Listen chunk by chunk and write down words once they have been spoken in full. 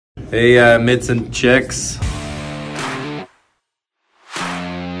Hey, Mitts and Chicks.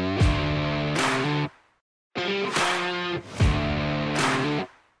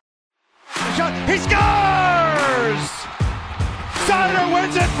 He scores! Seider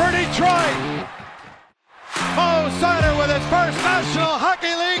wins it for Detroit! Mo Seider with his first National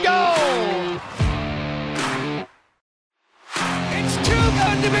Hockey League goal! It's too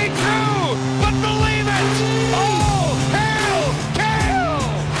good to be true, but believe it! Oh, hail Cale!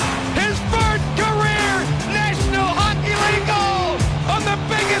 His first career National Hockey League goal on the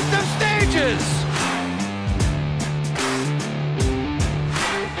biggest of stages!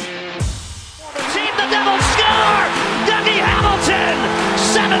 Team the Devils score! Dougie Hamilton!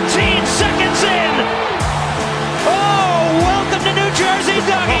 17 seconds in! Oh, welcome to New Jersey,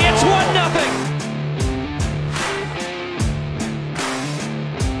 Dougie! It's 1-0!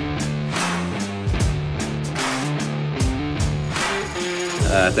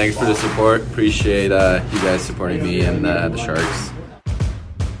 Thanks for the support. Appreciate you guys supporting me and the Sharks.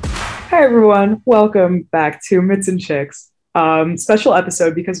 Hi, everyone. Welcome back to Mitts and Chicks. Special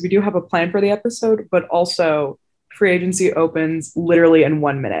episode because we do have a plan for the episode, but also free agency opens literally in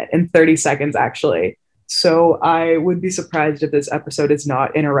 1 minute, in 30 seconds, actually. So I would be surprised if this episode is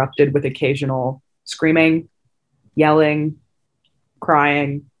not interrupted with occasional screaming, yelling,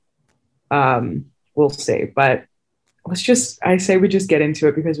 crying. We'll see. But I say we just get into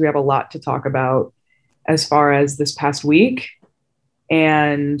it because we have a lot to talk about as far as this past week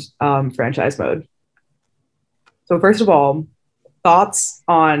and franchise mode. So first of all, thoughts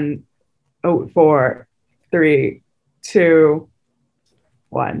on 4, 3, 2,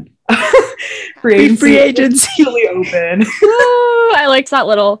 1. Free agency open. Ooh, I liked that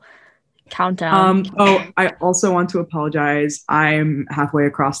little countdown. I also want to apologize. I'm halfway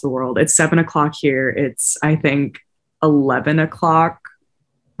across the world. It's 7:00 here. It's, I think, 11:00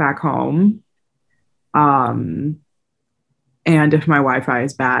 back home. And if my Wi-Fi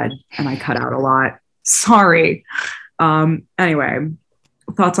is bad and I cut out a lot, sorry. Anyway,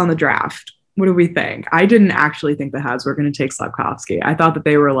 thoughts on the draft. What do we think? I didn't actually think the Habs were going to take Slafkovsky. I thought that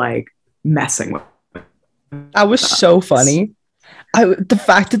they were like messing with. That was so funny. The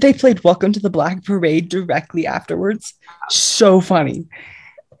fact that they played Welcome to the Black Parade directly afterwards, so funny.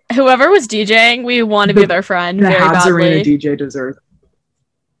 Whoever was DJing, we want to be their friend The very Habs badly. Arena DJ deserves.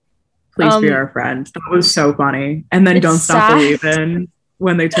 Please be our friend. That was so funny. And then Don't Stop Believin'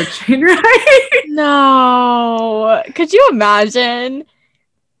 when they took Shane Wright. No. Could you imagine?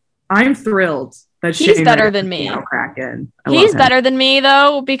 I'm thrilled that He's Shane better Wright than me. Kraken. He's better than me,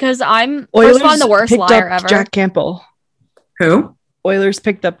 though, because I'm Oilers first of all, I'm the worst picked liar up ever. Jack Campbell. Who? Oilers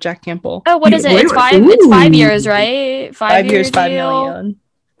picked up Jack Campbell. Oh, what is it? It's five. It's 5 years, right? 5 years, deal? $5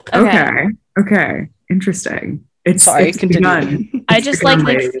 million. Okay. Interesting. It's Continue. begun. I It's just begun,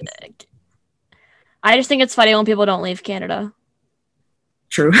 like. ladies. I just think it's funny when people don't leave Canada.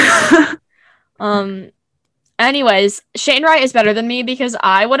 True. Anyways, Shane Wright is better than me because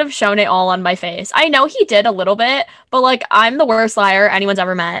I would have shown it all on my face. I know he did a little bit, but like I'm the worst liar anyone's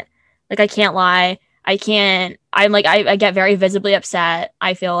ever met. Like I can't lie. I get very visibly upset.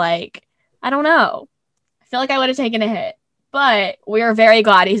 I feel like I don't know. I feel like I would have taken a hit. But we are very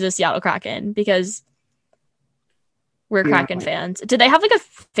glad he's a Seattle Kraken because we're Kraken fans. Did they have like a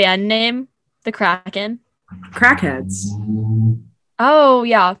fan name? The Kraken? Crackheads. Oh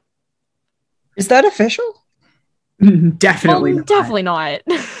yeah. Is that official? Definitely not. Definitely not.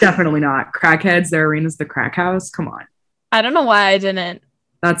 Definitely not. Crackheads, their arena's the Crack House. Come on. I don't know why I didn't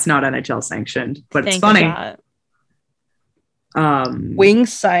That's not NHL sanctioned, but it's think of funny. that.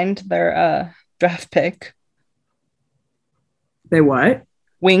 Wings signed their draft pick. They what?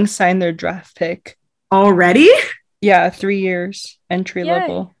 Wings signed their draft pick. Already? Yeah, 3 years entry Yay.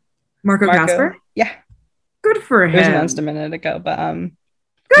 level. Marco Casper? Yeah, Good for it was him. announced a minute ago, but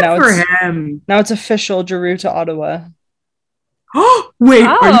Good now for it's- him. now it's official. Giroux to Ottawa. Wait,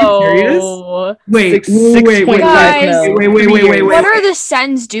 are you serious? Oh. Wait, Six- wait, wait, Guys, wait. What are the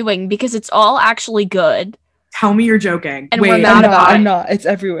Sens doing? Because it's all actually good. Tell me you're joking. And wait, we're mad about it. I'm not. It's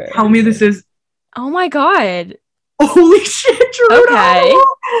everywhere. Tell me this is. Oh my god. Holy shit, Drew. Okay.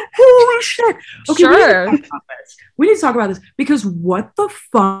 Holy shit. Okay, Sure. we need to talk about this because what the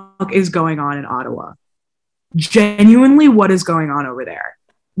fuck is going on in Ottawa? Genuinely, what is going on over there?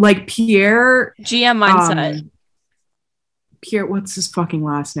 Like Pierre. GM mindset. Pierre, what's his fucking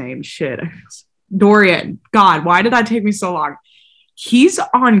last name? Shit. Dorian. God, why did that take me so long? He's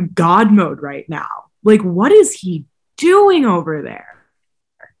on God mode right now. Like, what is he doing over there?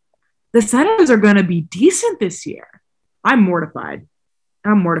 The Senators are going to be decent this year. I'm mortified.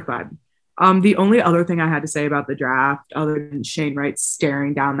 The only other thing I had to say about the draft, other than Shane Wright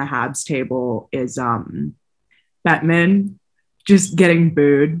staring down the Habs table, is Bettman just getting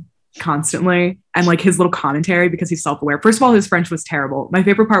booed constantly, and like his little commentary because he's self-aware. First of all, his French was terrible. My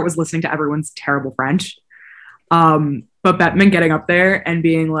favorite part was listening to everyone's terrible French. But Bettman getting up there and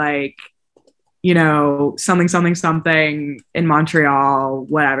being like, you know, something in Montreal,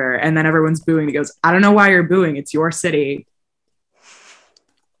 whatever, and then everyone's booing. He goes, I don't know why you're booing. It's your city.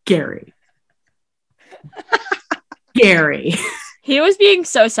 Gary. He was being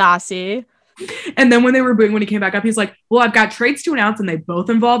so sassy. And then when they were booing, when he came back up, he's like, well, I've got trades to announce and they both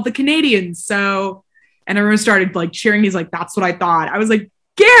involve the Canadians. So, and everyone started like cheering. He's like, that's what I thought. I was like,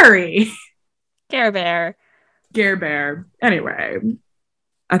 Gary Bear. Anyway,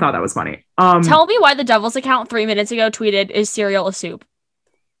 I thought that was funny. Tell me why the Devils account 3 minutes ago tweeted, is cereal a soup?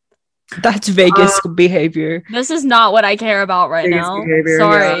 That's Vegas behavior. This is not what I care about right Vegas now. behavior,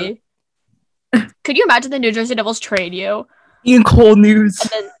 Sorry. Yeah. Could you imagine the New Jersey Devils trade you? Ian Cole news.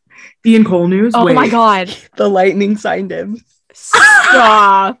 Ian Cole news? Oh Wait. my God. The Lightning signed him.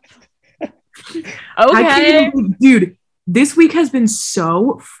 Stop. Okay. Dude, this week has been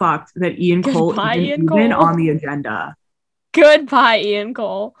so fucked that Ian Cole Goodbye, isn't Ian even Cole. on the agenda. Goodbye, Ian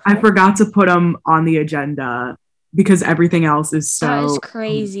Cole. I forgot to put him on the agenda because everything else is so... That is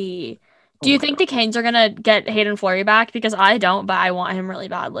crazy. Do you think the Canes are going to get Hayden Fleury back? Because I don't, but I want him really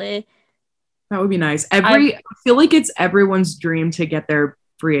badly. That would be nice. I feel like it's everyone's dream to get their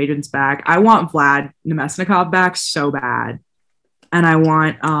free agents back. I want Vlad Nemesnikov back so bad. And I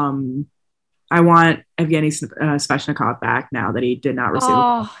want Evgeny Svechnikov back now that he did not receive an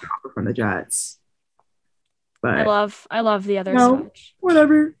offer from the Jets. But I love the other switch.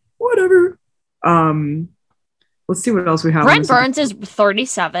 Whatever. Let's see what else we have. Brent Burns is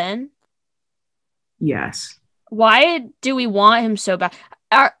 37. Yes. Why do we want him so bad?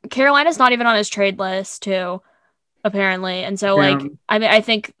 Carolina's not even on his trade list too, apparently. And so like, I mean, I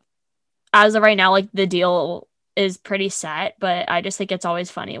think as of right now, like the deal is pretty set, but I just think it's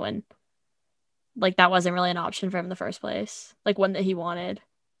always funny when like that wasn't really an option for him in the first place. Like one that he wanted.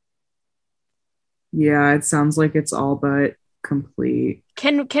 Yeah, it sounds like it's all but complete.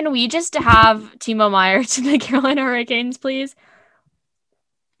 Can we just have Timo Meier to the Carolina Hurricanes, please?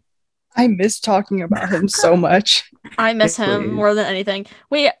 I miss talking about him so much. I miss him more than anything.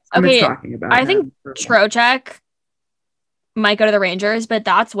 Wait, okay. I think Trocheck might go to the Rangers, but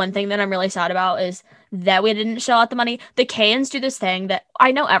that's one thing that I'm really sad about is that we didn't shell out the money. The Canes do this thing that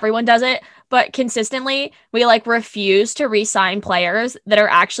I know everyone does it, but consistently we like refuse to re-sign players that are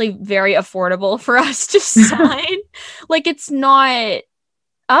actually very affordable for us to sign. Like it's not.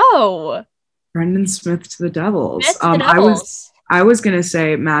 Oh, Brendan Smith to the Devils. Smith to the Devils. I was gonna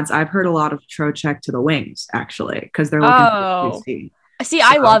say, Mads, I've heard a lot of Trocheck to the Wings actually because they're looking for See,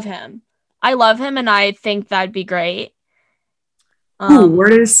 I love him. And I think that'd be great. Where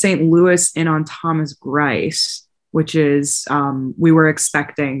does St. Louis in on Thomas Greiss, which is we were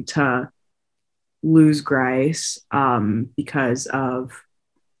expecting to lose Greiss because of,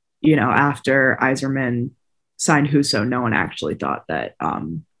 you know, after Yzerman signed Husso, no one actually thought that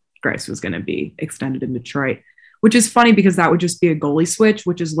Greiss was going to be extended in Detroit, which is funny because that would just be a goalie switch,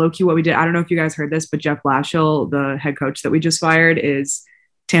 which is low-key what we did. I don't know if you guys heard this, but Jeff Blashill, the head coach that we just fired, is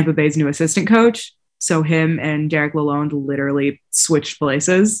Tampa Bay's new assistant coach. So him and Derek Lalonde literally switched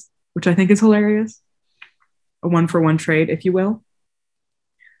places, which I think is hilarious. A 1-for-1 trade, if you will.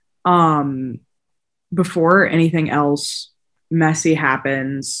 Before anything else messy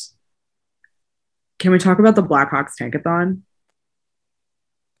happens, can we talk about the Blackhawks Tankathon?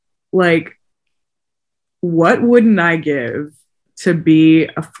 Like, what wouldn't I give to be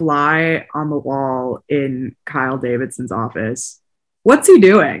a fly on the wall in Kyle Davidson's office? What's he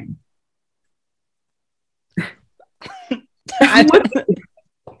doing?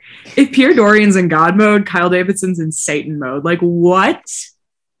 If Pierre Dorian's in God mode, Kyle Davidson's in Satan mode. Like, what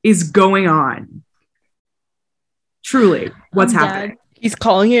is going on? Truly, what's happening? He's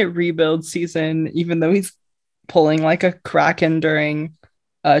calling it rebuild season, even though he's pulling like a Kraken during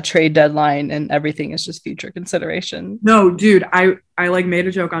a trade deadline and everything is just future consideration. No, dude, I like made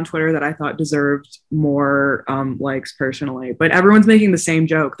a joke on Twitter that I thought deserved more likes personally, but everyone's making the same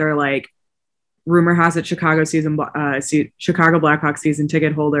joke. They're like, rumor has it Chicago Blackhawks season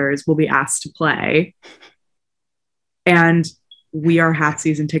ticket holders will be asked to play. And we are half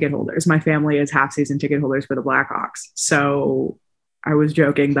season ticket holders. My family is half season ticket holders for the Blackhawks. So I was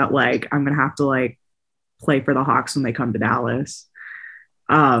joking that like, I'm going to have to like play for the Hawks when they come to Dallas.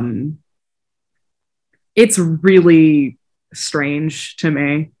 It's really strange to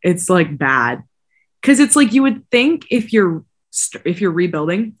me. It's like bad. 'Cause it's like, you would think if you're if you're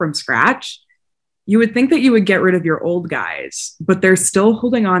rebuilding from scratch, you would think that you would get rid of your old guys, but they're still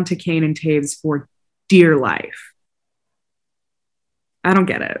holding on to Kane and Taves for dear life. I don't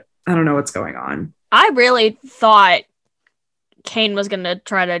get it. I don't know what's going on. I really thought Kane was going to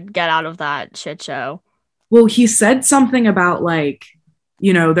try to get out of that shit show. Well, he said something about like,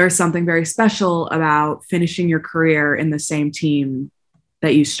 you know, there's something very special about finishing your career in the same team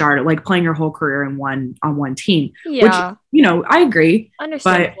that you started, like playing your whole career on one team. Yeah. Which, you know, I agree.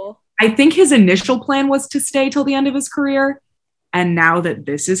 Understandable. But I think his initial plan was to stay till the end of his career. And now that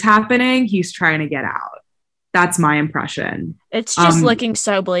this is happening, he's trying to get out. That's my impression. It's just looking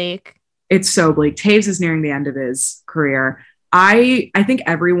so bleak. It's so bleak. Taves is nearing the end of his career. I think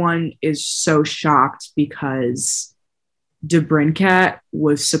everyone is so shocked because DeBrincat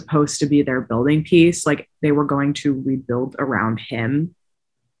was supposed to be their building piece. Like they were going to rebuild around him.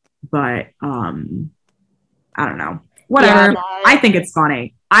 But I don't know. Whatever. Yeah, I think it's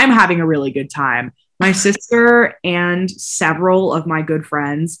funny. I'm having a really good time. My sister and several of my good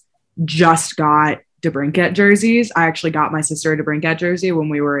friends just got DeBrincat jerseys. I actually got my sister a DeBrincat jersey when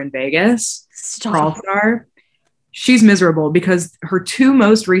we were in Vegas. Stop. Star. She's miserable because her two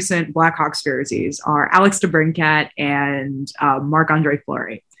most recent Blackhawks jerseys are Alex DeBrincat and Marc-Andre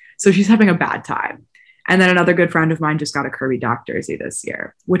Fleury. So she's having a bad time. And then another good friend of mine just got a Kirby Doc jersey this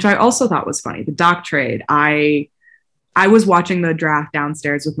year, which I also thought was funny. The Doc trade. I was watching the draft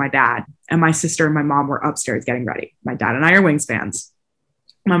downstairs with my dad, and my sister and my mom were upstairs getting ready. My dad and I are Wings fans.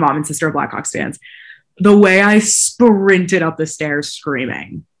 My mom and sister are Blackhawks fans. The way I sprinted up the stairs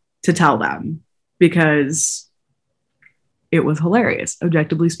screaming to tell them because it was hilarious.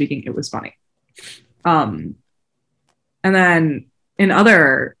 Objectively speaking, it was funny. And then in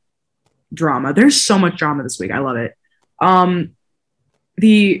other drama, there's so much drama this week. I love it.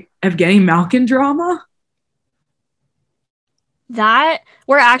 The Evgeny Malkin drama. That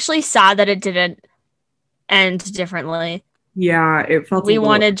we're actually sad that it didn't end differently. Yeah, it felt we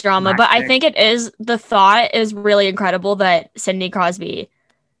wanted drama, but I think the thought is really incredible that Sidney Crosby.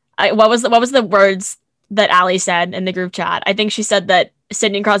 What was the words that Allie said in the group chat? I think she said that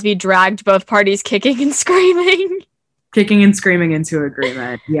Sidney Crosby dragged both parties kicking and screaming into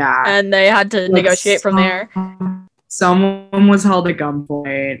agreement. Yeah, and they had to negotiate from there. Someone was held at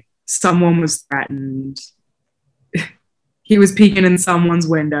gunpoint. Someone was threatened. He was peeking in someone's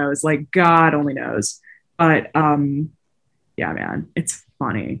windows. Like God only knows. But yeah, man, it's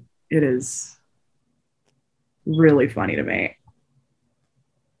funny. It is really funny to me.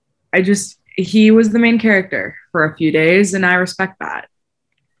 He was the main character for a few days, and I respect that.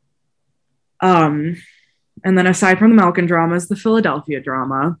 And then aside from the Malkin drama is the Philadelphia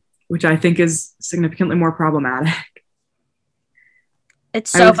drama, which I think is significantly more problematic.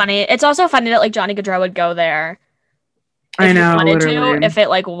 It's so funny. It's also funny that like Johnny Gaudreau would go there. I know, literally. If it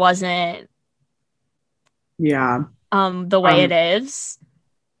like wasn't the way it is.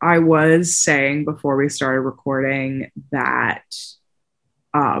 I was saying before we started recording that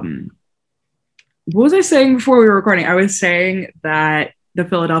what was I saying before we were recording? I was saying that the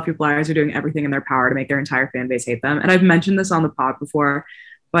Philadelphia Flyers are doing everything in their power to make their entire fan base hate them. And I've mentioned this on the pod before,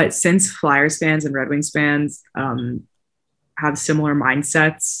 but since Flyers fans and Red Wings fans have similar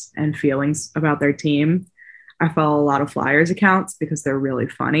mindsets and feelings about their team, I follow a lot of Flyers accounts because they're really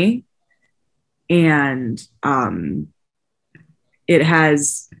funny. And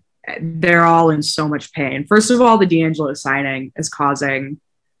they're all in so much pain. First of all, the D'Angelo signing is causing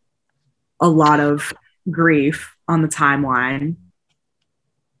a lot of grief on the timeline.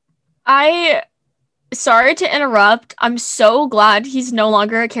 Sorry to interrupt. I'm so glad he's no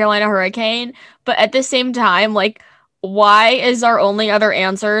longer a Carolina Hurricane, but at the same time, like, why is our only other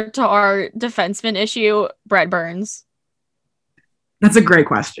answer to our defenseman issue Brett Burns? That's a great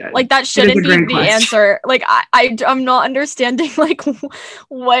question. Like, that shouldn't be the answer. Like, I'm not understanding, like,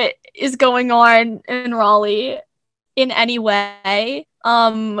 what is going on in Raleigh in any way.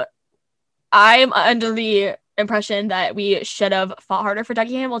 I'm under the impression that we should have fought harder for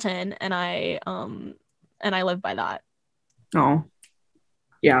Dougie Hamilton, and I live by that. Oh,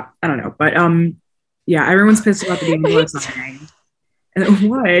 yeah, I don't know, but yeah, everyone's pissed about the D'Angelo signing. And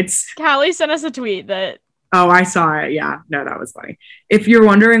what? Callie sent us a tweet that. Oh, I saw it. Yeah, no, that was funny. If you're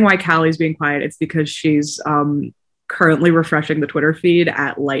wondering why Callie's being quiet, it's because she's currently refreshing the Twitter feed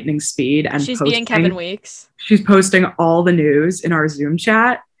at lightning speed, and she's being Kevin Weeks. She's posting all the news in our Zoom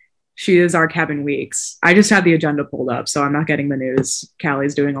chat. She is our Kevin Weeks. I just had the agenda pulled up, so I'm not getting the news.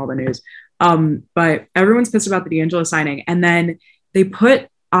 Callie's doing all the news. But everyone's pissed about the D'Angelo signing. And then they put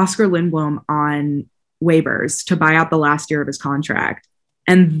Oscar Lindblom on waivers to buy out the last year of his contract.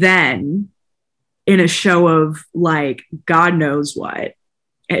 And then in a show of like God knows what.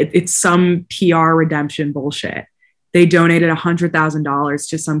 It's some PR redemption bullshit. They donated $100,000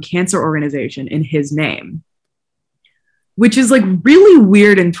 to some cancer organization in his name, which is like really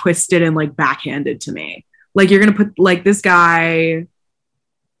weird and twisted and like backhanded to me. Like, you're going to put like, this guy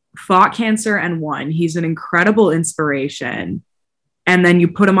fought cancer and won. He's an incredible inspiration. And then you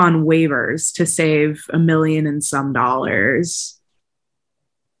put him on waivers to save $1 million and some dollars,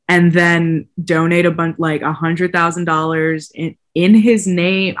 and then donate a bunch, like $100,000 in his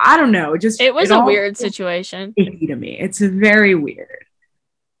name. I don't know. It was a weird situation to me. It's very weird.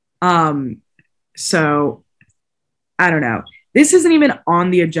 So I don't know. This isn't even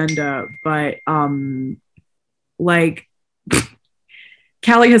on the agenda, but like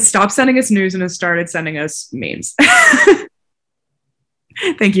Callie has stopped sending us news and has started sending us memes.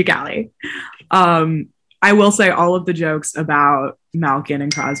 Thank you, Callie. I will say all of the jokes about Malkin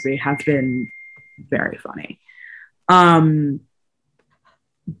and Crosby have been very funny. But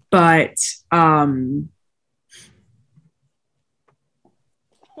can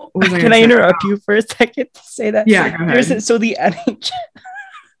I interrupt you for a second to say that? Yeah, go ahead. So the NHL.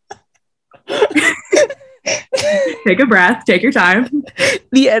 Take a breath, take your time.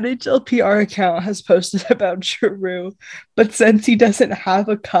 The NHL PR account has posted about Giroux, but since he doesn't have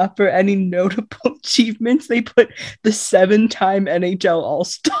a cup or any notable achievements, they put the 7-time NHL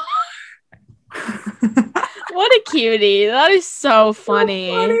All-Star. What a cutie. That is so funny.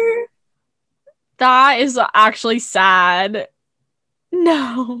 That is actually sad.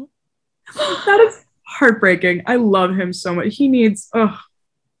 No. That is heartbreaking. I love him so much. He needs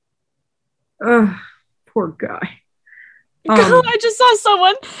poor guy. I just saw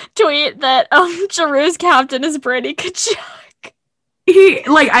someone tweet that Giroux's captain is Brady Tkachuk.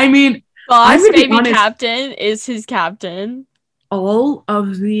 Boss baby honest, captain is his captain. All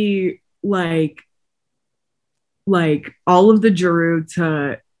of the all of the Giroux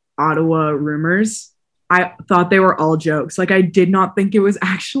to Ottawa rumors, I thought they were all jokes. Like, I did not think it was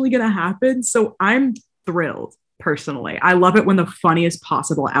actually gonna happen. So I'm thrilled personally. I love it when the funniest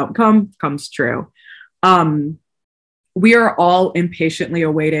possible outcome comes true. We are all impatiently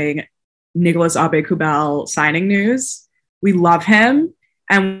awaiting Nicolas Aube-Kubel signing news. We love him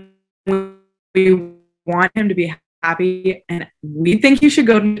and we want him to be happy, and we think he should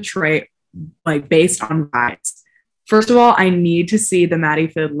go to Detroit, like, based on vibes. First of all, I need to see the Matty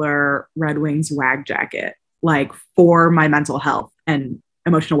Fiddler Red Wings WAG jacket, like, for my mental health and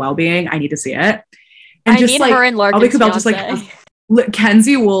emotional well-being. I need to see it. And I just need her and Larkin's fiance. Just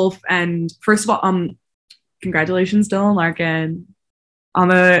Kenzie Wolf, and first of all, congratulations, Dylan Larkin, on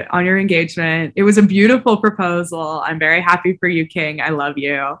your engagement. It was a beautiful proposal. I'm very happy for you, King. I love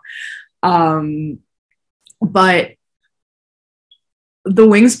you. But the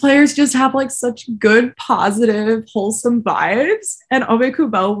Wings players just have like such good, positive, wholesome vibes, and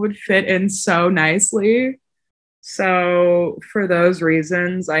Aube-Kubel would fit in so nicely. So for those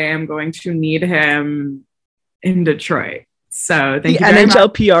reasons, I am going to need him in Detroit. So thank you very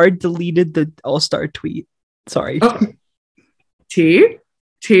NHL PR deleted the All-Star tweet. Sorry. Oh. T.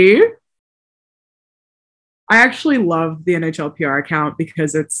 I actually love the NHL PR account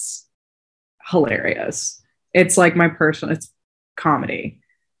because it's hilarious. It's like it's comedy.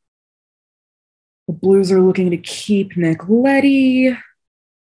 The Blues are looking to keep Nick Leddy.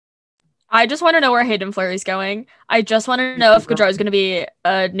 I just want to know where Hayden Fleury's going. I just want to know if Gaudreau is going to be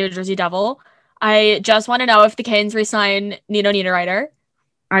a New Jersey Devil. I just want to know if the Canes re-sign Nino Niederreiter.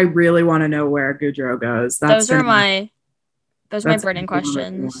 I really want to know where Gaudreau goes. Those are my burning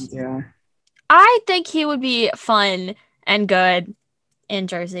questions. Yeah. I think he would be fun and good in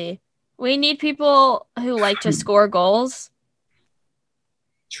Jersey. We need people who like to score goals.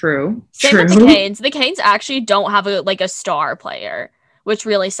 True. Same with the Canes. The Canes actually don't have a star player, which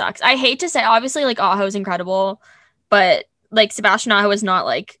really sucks. I hate to say, obviously, like, Aho is incredible, but like Sebastian Aho is not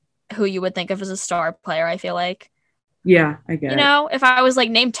like who you would think of as a star player, I feel like. Yeah, I get it. You know, if I was like,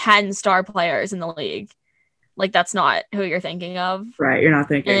 name 10 star players in the league, like, that's not who you're thinking of. Right, you're not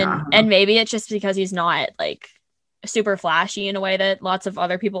thinking. And maybe it's just because he's not like super flashy in a way that lots of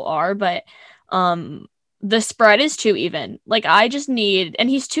other people are, but the spread is too even. Like, I just need, and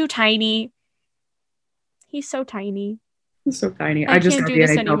he's too tiny. He's so tiny. He's so tiny. I just got the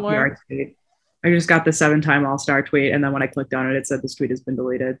NHL PR tweet. I just got the 7-time All-Star tweet, and then when I clicked on it, it said this tweet has been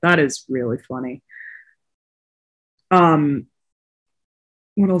deleted. That is really funny.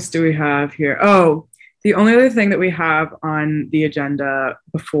 What else do we have here? Oh, the only other thing that we have on the agenda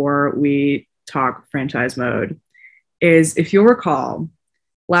before we talk franchise mode is, if you'll recall,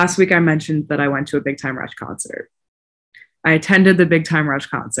 last week I mentioned that I went to a Big Time Rush concert. I attended the Big Time Rush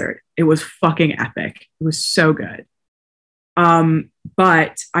concert. It was fucking epic. It was so good.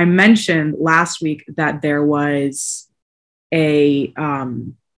 But I mentioned last week that there was a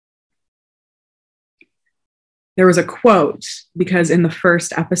quote, because in the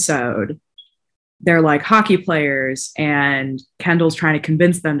first episode, they're like hockey players and Kendall's trying to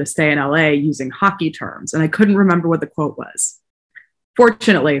convince them to stay in LA using hockey terms. And I couldn't remember what the quote was.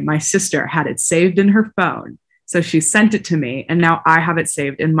 Fortunately, my sister had it saved in her phone. So she sent it to me, and now I have it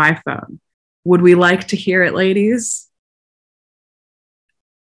saved in my phone. Would we like to hear it, ladies?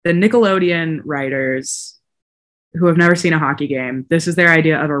 The Nickelodeon writers, who have never seen a hockey game, this is their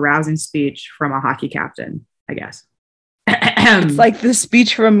idea of a rousing speech from a hockey captain, I guess. It's like the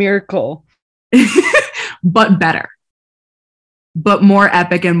speech from Miracle. But better. But more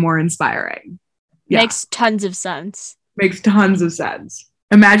epic and more inspiring. Yeah. Makes tons of sense. Makes tons of sense.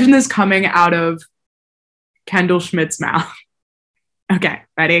 Imagine this coming out of Kendall Schmidt's mouth. Okay,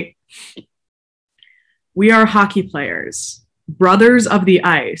 ready? We are hockey players, brothers of the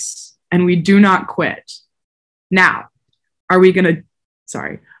ice, and we do not quit. Now, are we gonna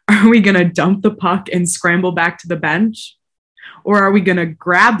dump the puck and scramble back to the bench? Or are we gonna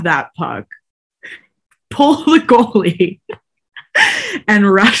grab that puck, pull the goalie,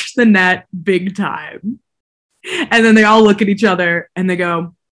 and rush the net big time? And then they all look at each other and they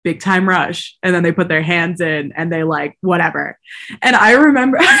go, Big Time Rush. And then they put their hands in and they like, whatever. And I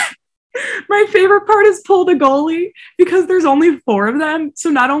remember my favorite part is pull the goalie, because there's only 4 of them. So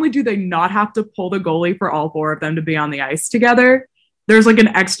not only do they not have to pull the goalie for all 4 of them to be on the ice together, there's an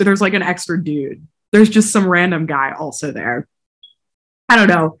extra dude. There's just some random guy also there. I don't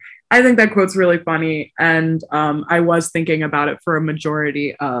know. I think that quote's really funny. And I was thinking about it for a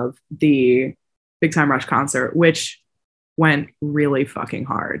majority of the Big Time Rush concert, which went really fucking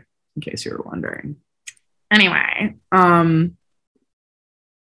hard, in case you were wondering. Anyway,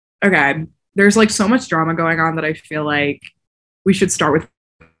 okay, there's like so much drama going on that I feel like we should start with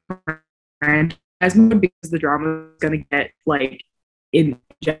franchise mode, because the drama is going to get like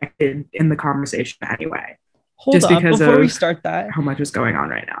injected in the conversation anyway. Hold on, before we start that, how much is going on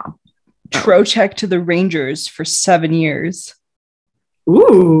right now? Trocheck to the Rangers for 7 years.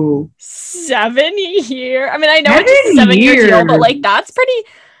 Ooh, 7 years. I mean, I know it's a 7-year deal, but like that's pretty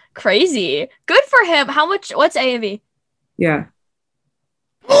crazy. Good for him. How much? What's AAV? Yeah.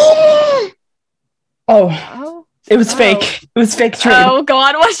 Oh, it was fake. It was fake trade. Oh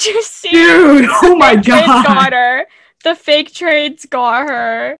God, what you see, dude? Oh my God, got her. The fake trades got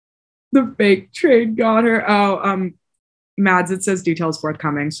her. The fake trade got her. Oh, Mads, it says details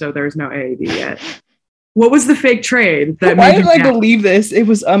forthcoming, so there's no AAV yet. What was the fake trade? Why did I believe this? It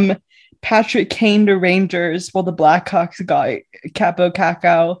was Patrick Kane to Rangers, while the Blackhawks got Capo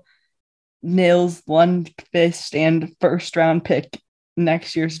Kakao, Nils Lundqvist, and first round pick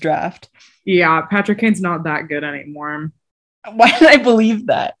next year's draft. Yeah, Patrick Kane's not that good anymore. Why did I believe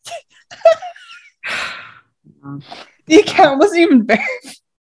that? The account wasn't even verified.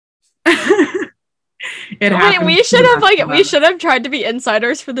 We should have tried to be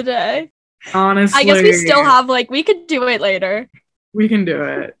insiders for the day. Honestly, I guess we still have we could do it later. We can do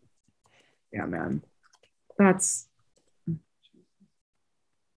it. Yeah, man.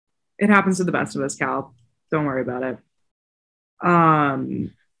 It happens to the best of us, Cal. Don't worry about it.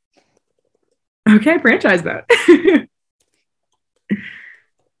 Okay, franchise vote.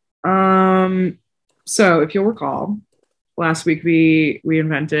 So if you'll recall, last week we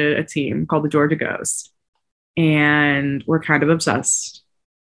invented a team called the Georgia Ghost, and we're kind of obsessed.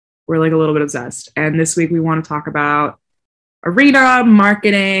 We're like a little bit obsessed. And this week we want to talk about arena,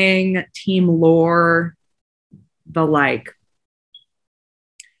 marketing, team lore, the like.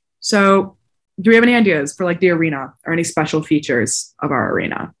 So do we have any ideas for like the arena or any special features of our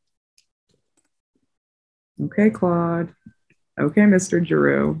arena? Okay, Claude. Okay, Mr.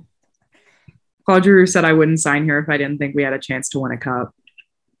 Giroux. Claude Giroux said I wouldn't sign here if I didn't think we had a chance to win a cup.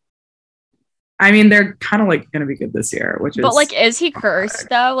 I mean, they're kind of like going to be good this year, which is. But like, is he cursed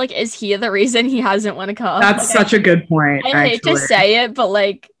though? Like, is he the reason he hasn't won a cup? That's such a good point. I hate to say it, but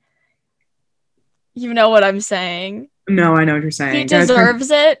like, you know what I'm saying. No, I know what you're saying. He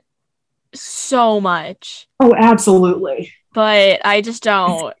deserves it so much. Oh, absolutely. But I just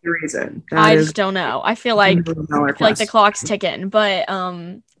don't. The reason. I just don't know. I feel like the clock's ticking. But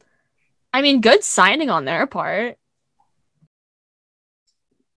I mean, good signing on their part.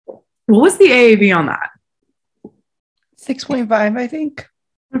 What was the AAV on that? 6.5, I think.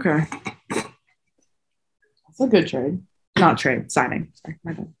 Okay. That's a good trade. Not trade, signing. Sorry,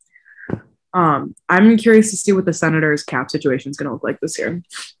 my bad. I'm curious to see what the Senators' cap situation is going to look like this year.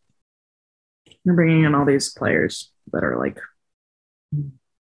 They're bringing in all these players. that are like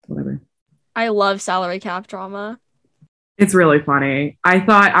whatever. I love salary cap drama. It's really funny.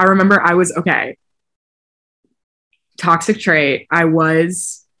 I remember I was okay. Toxic trait. I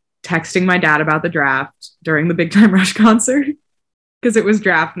was texting my dad about the draft during the Big Time Rush concert because it was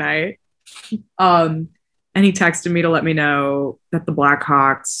draft night. And he texted me to let me know that the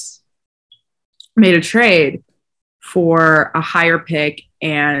Blackhawks made a trade for a higher pick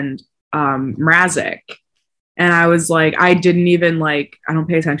and Mrazek. And I was like, I didn't even like, I don't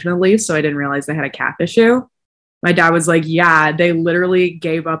pay attention to the Leafs, so I didn't realize they had a cap issue. My dad was like, yeah, they literally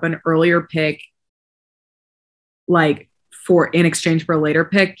gave up an earlier pick like for in exchange for a later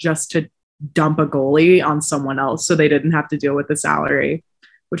pick just to dump a goalie on someone else so they didn't have to deal with the salary,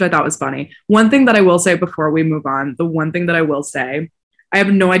 which I thought was funny. One thing that I will say before we move on, the one thing that I will say, I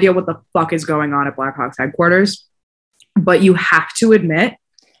have no idea what the fuck is going on at Blackhawks headquarters, but you have to admit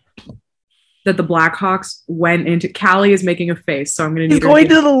that the Blackhawks went into, Callie is making a face, so I'm going to need He's going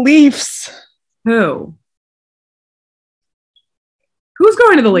to the Leafs. Who? Who's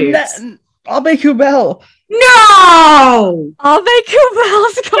going to the Leafs? Abe Kubel. No! Abe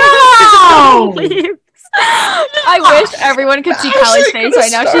Kubel's going No! to the Leafs. I wish everyone could see Callie's face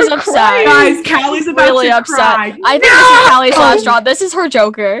right now. She's upset. Guys, Callie's about really to upset. cry. I think this is Callie's last straw. This is her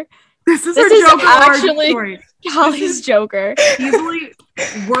Joker. This is This her is Joker actually- story. Callie's Joker. Easily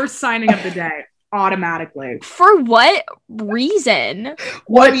worst signing of the day, automatically. For what reason?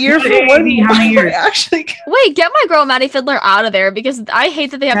 What year for Hey, one? how many years? Actually, Wait, get my girl Maddie Fiddler out of there because I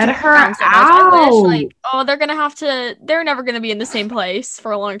hate that they have Get to her so much. I wish, out. like, oh, they're gonna have to. They're never gonna be in the same place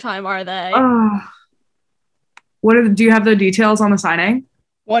for a long time, are they? Do you have the details on the signing?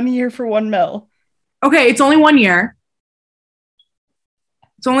 1 year for $1 million. Okay, it's only 1 year.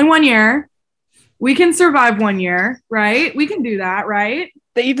 It's only 1 year. We can survive 1 year, right? We can do that, right?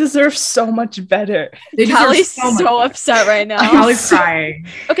 They deserve so much better. They deserve Callie's so much. so upset right now. Callie's crying.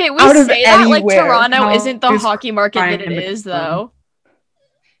 Okay, we Out of say that like anywhere. Toronto Cal isn't the is hockey market crying that it in the is, sun. though.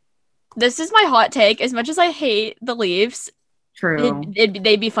 This is my hot take. As much as I hate the Leafs, True.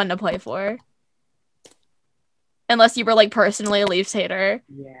 they'd be fun to play for. Unless you were like personally a Leafs hater.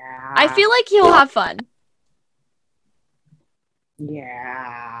 Yeah. I feel like he'll have fun.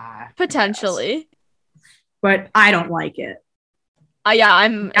 Yeah. Potentially. But I don't like it. Yeah,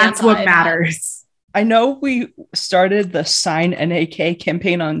 I'm That's what anti that. matters. I know we started the sign NAK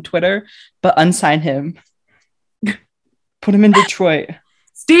campaign on Twitter, but unsign him. Put him in Detroit.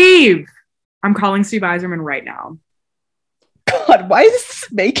 Steve! I'm calling Steve Yzerman right now. God, why does this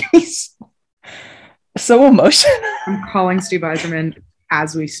make me so emotional? I'm calling Steve Yzerman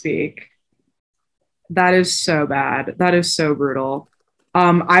as we speak. That is so bad. That is so brutal.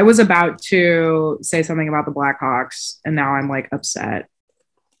 I was about to say something about the Blackhawks, and now I'm like upset.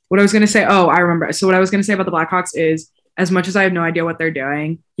 What I was going to say, I remember. So what I was going to say about the Blackhawks is, as much as I have no idea what they're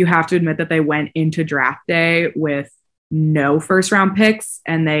doing, you have to admit that they went into draft day with no first round picks,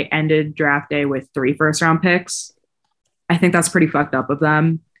 and they ended draft day with 3 first round picks. I think that's pretty fucked up of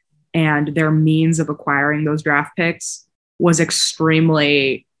them. And their means of acquiring those draft picks was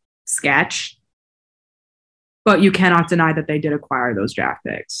extremely sketch. But you cannot deny that they did acquire those draft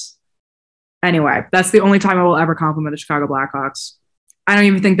picks. Anyway, that's the only time I will ever compliment the Chicago Blackhawks. I don't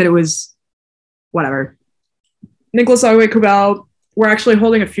even think that it was whatever. Nicolas Aube-Kubel, we're actually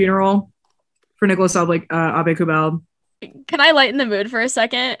holding a funeral for Nicolas Aube-Kubel. Can I lighten the mood for a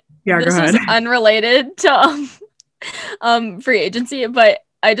second? Yeah, This go is ahead. unrelated to free agency, but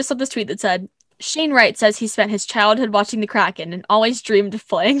I just saw this tweet that said, Shane Wright says he spent his childhood watching the Kraken and always dreamed of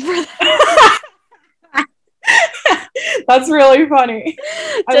playing for them. That's really funny.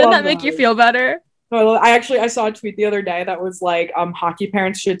 Didn't that make you feel better? Well, I saw a tweet the other day that was like, hockey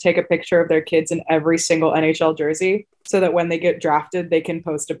parents should take a picture of their kids in every single NHL jersey so that when they get drafted, they can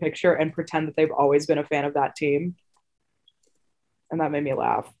post a picture and pretend that they've always been a fan of that team. And that made me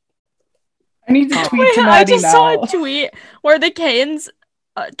laugh. I need to tweet Wait, to I Maddie just now. saw a tweet where the Canes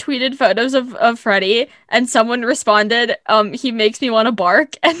tweeted photos of Freddie, and someone responded, he makes me want to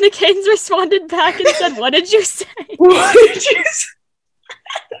bark, and the Canes responded back and said, what did you say? What did you say?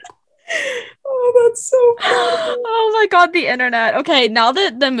 Oh, that's so funny. Oh my god, the internet. Okay, now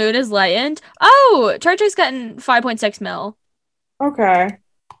that the moon is lightened. Oh, Charger's getting 5.6 mil. Okay.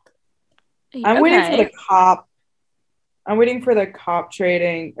 I'm waiting for the cop. I'm waiting for the cop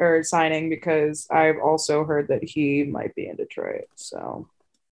trading or signing because I've also heard that he might be in Detroit. So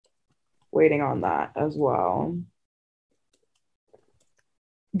waiting on that as well.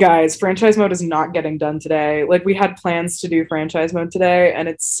 Guys, franchise mode is not getting done today. Like, we had plans to do franchise mode today, and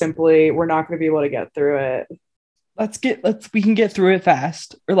it's simply, we're not going to be able to get through it. We can get through it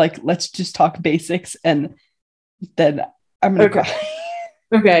fast. Or like, let's just talk basics and then I'm gonna Okay. cry.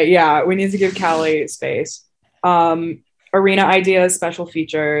 Okay, yeah, we need to give Callie space. Arena ideas, special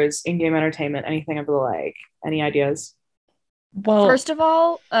features, in-game entertainment, anything of the like. Any ideas? Well, First of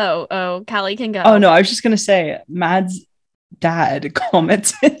all, Callie can go. oh no, I was just gonna say, Mad's dad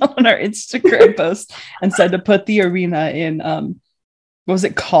commented on our Instagram post and said to put the arena in what was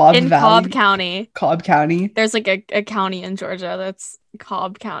it, Cobb in Valley? Cobb County. Cobb County. There's like a county in Georgia that's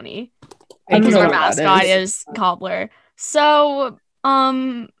Cobb County. I don't Because know our what that mascot is Cobbler. So,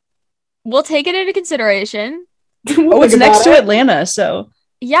 we'll take it into consideration. Oh, it's next to Atlanta, so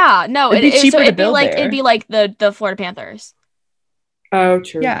Yeah, no, It'd be cheaper to build like there. it'd be like the Florida Panthers Oh,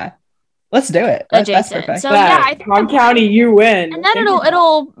 true. yeah. Let's do it. That's adjacent. perfect. So yeah, I think Cobb County, you win. and then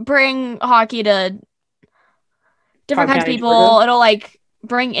it'll bring hockey to different Cobb kinds of County, people. Georgia? It'll like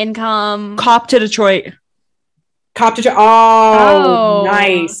bring income. Cop to Detroit. Cop to Oh.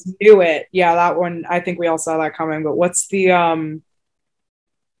 nice. Knew it. Yeah, that one. I think we all saw that coming. But what's the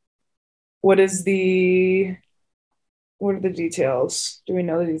what are the details? Do we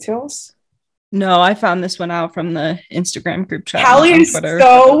know the details? No, I found this one out from the Instagram group chat. Callie on is Twitter.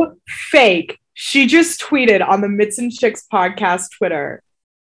 so fake. She just tweeted on the Mitts and Chicks podcast Twitter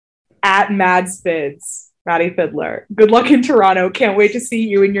at Mad Spids, Maddie Fiddler. Good luck in Toronto. Can't wait to see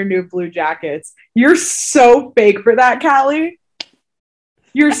you in your new blue jackets. You're so fake for that, Callie.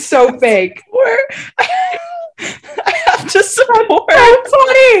 You're so fake. I have to support. So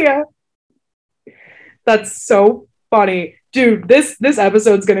funny. That's so funny. Dude, this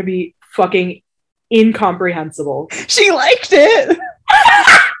episode's gonna be fucking incomprehensible. She liked it.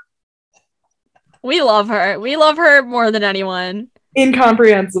 We love her. We love her more than anyone.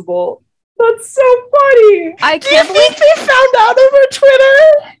 Incomprehensible. That's so funny. I Do you can't believe think they found out over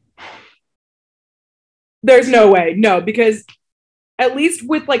Twitter? There's no way. No, because at least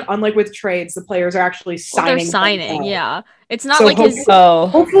with unlike with trades, the players are actually signing. they're signing. themselves. Yeah, it's not So like his. hopefully- Oh,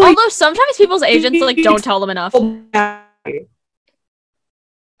 Hopefully, Although sometimes people's agents like don't tell them enough.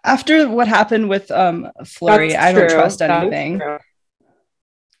 after what happened with Fleury, That's I don't true. trust That's anything. true.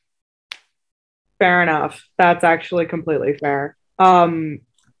 Fair enough. That's actually completely fair.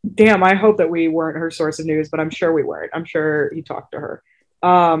 Damn, I hope that we weren't her source of news, but I'm sure we weren't. I'm sure he talked to her.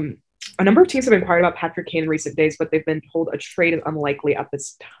 A number of teams have inquired about Patrick Kane in recent days, but they've been told a trade is unlikely at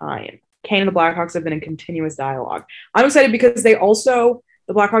this time. Kane and the Blackhawks have been in continuous dialogue. I'm excited because the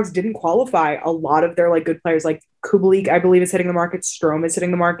Blackhawks didn't qualify a lot of their good players, like Kubalik, I believe, is hitting the market. Strome is hitting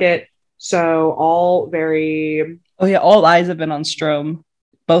the market. So all very... Oh yeah, all eyes have been on Strome,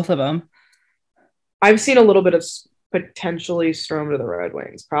 both of them. I've seen a little bit of potentially Strome to the Red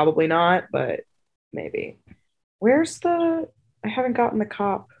Wings. Probably not, but maybe. I haven't gotten the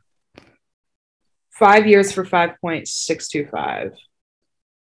cop. 5 years for 5.625.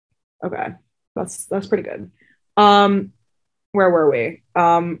 Okay. That's pretty good. Where were we?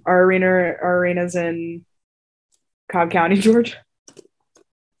 Our arena's in Cobb County, Georgia.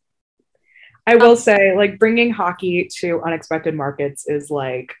 I will say, bringing hockey to unexpected markets is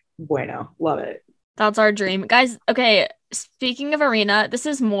bueno. Love it. That's our dream. Guys, okay, speaking of arena, this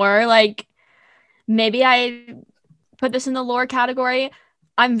is more maybe I put this in the lore category.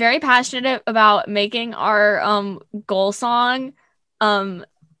 I'm very passionate about making our goal song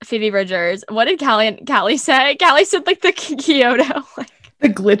Phoebe Bridgers. What did Callie say? Callie said the Kyoto. The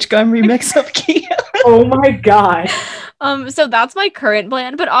Glitch Gun remix of Kia. Oh my god. So that's my current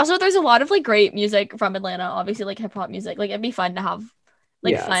plan, but also there's a lot of great music from Atlanta, obviously hip hop music. It'd be fun to have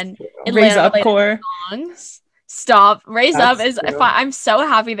Yes, fun true. Raise Up Atlanta-related Core. songs. Stop. Raise Up That's is true. fun. I'm so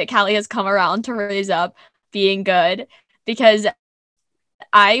happy that Callie has come around to Raise Up being good, because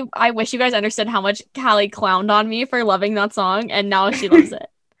I wish you guys understood how much Callie clowned on me for loving that song, and now she loves it.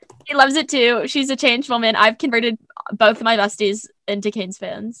 She loves it too. She's a changed woman. I've converted both of my besties into Canes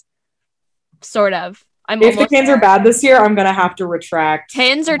fans. Sort of. I'm If the almost Canes there. are bad this year, I'm gonna have to retract.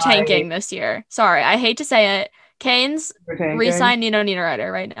 Canes are my- tanking this year. Sorry, I hate to say it. Canes tanking. re-sign Nino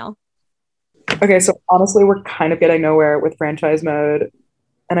Niederreiter right now. Okay, so honestly, we're kind of getting nowhere with franchise mode,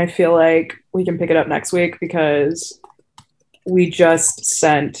 and I feel like we can pick it up next week because we just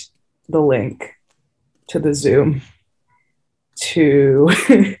sent the link to the Zoom to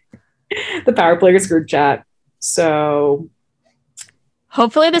the Power Players group chat. So,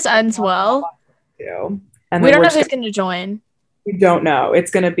 Hopefully this ends well. and We then don't we're know just who's going to join. we don't know. It's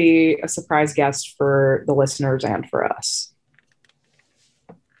going to be a surprise guest for the listeners and for us.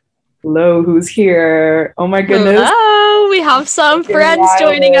 Hello, who's here? Oh my goodness. Hello, we have some Fucking friends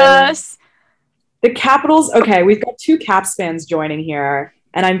joining wild. us. The Capitals. Okay, we've got 2 Caps fans joining here,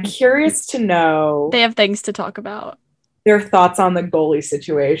 and I'm curious to know. They have things to talk about. their thoughts on the goalie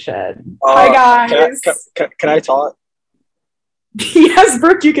situation. Hi, guys. Can I talk? Yes,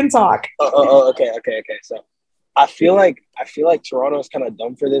 Brooke, you can talk. Okay. So I feel like Toronto is kind of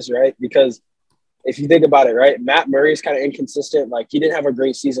dumb for this, right? Because if you think about it, right, Matt Murray is kind of inconsistent. Like, he didn't have a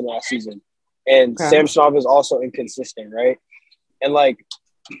great season last season. And Okay. Samsonov is also inconsistent, right? And, like,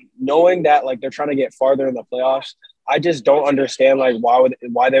 knowing that, like, they're trying to get farther in the playoffs, I just don't understand, like,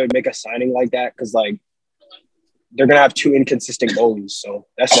 why they would make a signing like that, because, like, they're going to have two inconsistent goalies. So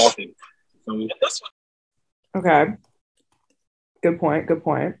that's nothing. Okay. Good point.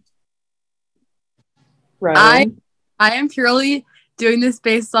 Right. I am purely doing this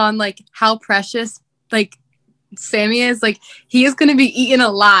based on like how precious like Sammy is. Like, he is going to be eaten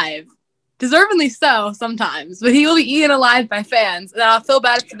alive, deservedly so sometimes, but he will be eaten alive by fans, and I'll feel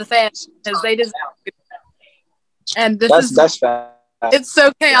bad for the fans because they deserve it. And That's fast. it's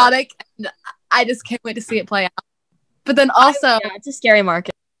so chaotic, and I just can't wait to see it play out. But then also, Yeah, it's a scary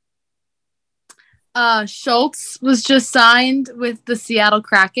market. Schultz was just signed with the Seattle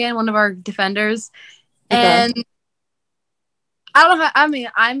Kraken, one of our defenders. Okay. And I don't know. I mean,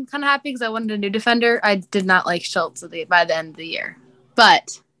 I'm kind of happy because I wanted a new defender. I did not like Schultz by the end of the year.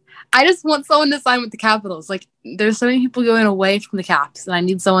 But I just want someone to sign with the Capitals. Like, there's so many people going away from the Caps, and I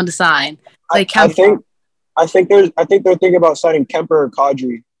need someone to sign. Like, I think they're thinking about signing Kemper or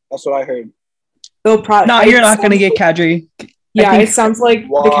Kadri. That's what I heard. They'll probably. No, you're not going to get Kadri. Yeah, I think- it sounds like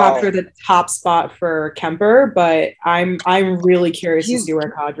Wow. they capture the top spot for Kemper, but I'm really curious to see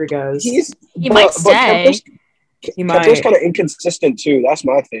where Kadri goes. He might stay. He Kemper's might. kind of inconsistent too. That's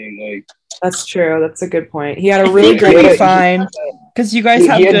my thing. Like, That's true. That's a good point. He had a really He'll be great. fine because you guys He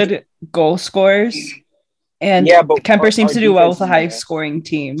have had- good goal scorers, and yeah, but Kemper our- seems our to do well with defense a is high bad. scoring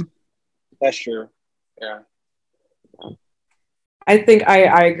team. That's true. Yeah. I think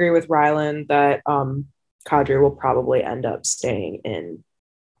I agree with Rylan that Kadri will probably end up staying in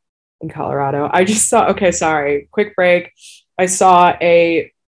Colorado. I just saw. Okay, sorry. Quick break. I saw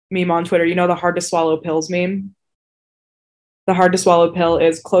a meme on Twitter. You know the hard to swallow pills meme. The hard to swallow pill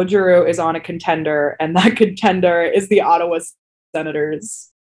is Claude Giroux is on a contender, and that contender is the Ottawa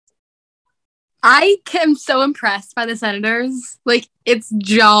Senators. I am so impressed by the Senators. Like, it's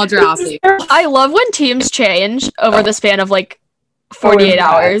jaw dropping. I love when teams change over the span of like 48 yeah.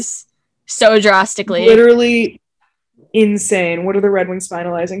 hours so drastically. Literally insane. What are the Red Wings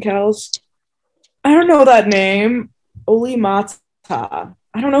finalizing, Kels? I don't know that name. Oli Mata.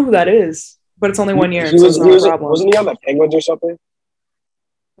 I don't know who that is, but it's only 1 year. So it's not a problem. Wasn't he on the Penguins or something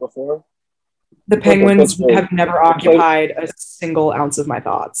before? The Penguins Pittsburgh. have never occupied a single ounce of my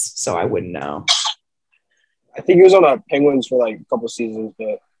thoughts, so I wouldn't know. I think he was on the Penguins for like a couple seasons,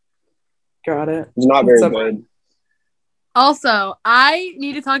 but Got it. he's not very What's up? good. Also, I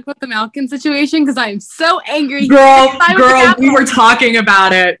need to talk about the Malkin situation because I'm so angry. Girl, He signed with the Capitals. we were talking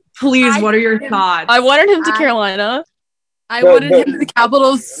about it. Please, what are your I- thoughts? I wanted him to I- Carolina. I wanted him to the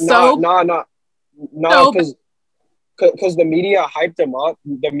Capitals so No, So- because the media hyped him up.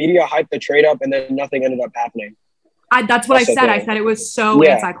 The media hyped the trade up, and then nothing ended up happening. That's what That's I said. okay. I said it was so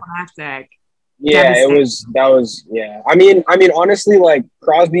Yeah. anticlimactic. Yeah, Devastating. yeah. I mean, honestly, like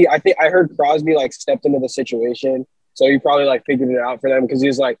Crosby, I think I heard Crosby like stepped into the situation, so he probably like figured it out for them because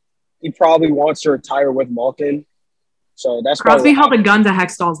he probably wants to retire with Malkin. So that's Crosby probably held a gun to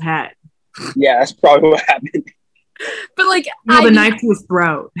Hextall's head. yeah, that's probably what happened. but like Held a knife to his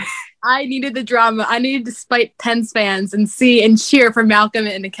throat. I needed the drama. I needed to spite Pens fans and see and cheer for Malcolm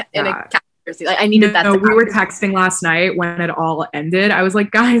in a Capitals jersey. Like, I needed that. No, to we were happen. texting last night when it all ended. I was like,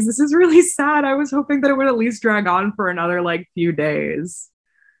 guys, this is really sad. I was hoping that it would at least drag on for another like few days.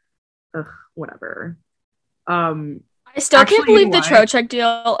 Ugh, whatever. I still can't Actually, believe you the know what? Trocheck deal.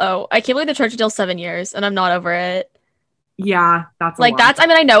 Oh, I can't believe the Trocheck deal 7 years, and I'm not over it. Yeah, that's a Like, lot. that's, I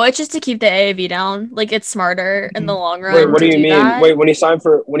mean, I know it's just to keep the AAV down. Like, it's smarter in the long run. Wait, what to do you mean? that. Wait, when he signed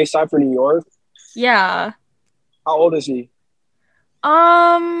for New York, Yeah. how old is he?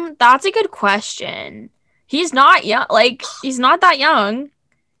 That's a good question. He's not young. Like, he's not that young.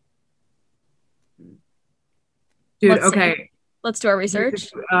 Dude, let's see. okay. Let's do our research.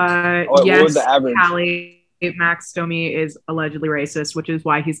 What was Yes, the average? Callie Max Domi is allegedly racist, which is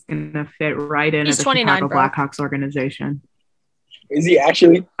why he's gonna fit right in He's at the 29, Chicago bro. Blackhawks organization. Is he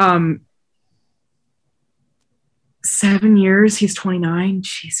actually? 7 years. He's 29.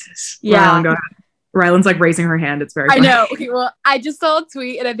 Jesus. Yeah. Rylan, go ahead. Rylan's like raising her hand. It's very. I funny. know. Okay, well, I just saw a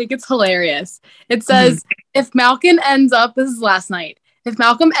tweet and I think it's hilarious. It says, if Malcolm ends up, this is last night, if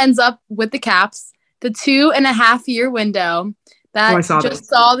Malcolm ends up with the Caps, the 2.5 year window that Oh, I saw just this.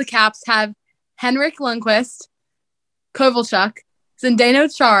 saw the Caps have Henrik Lundqvist, Kovalchuk,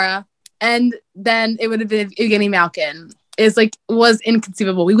 Zdeno Chara, and then it would have been Evgeny Malkin. Was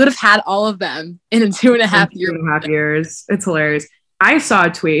inconceivable. We would have had all of them in a 2.5 years. 2.5 years. It's hilarious. I saw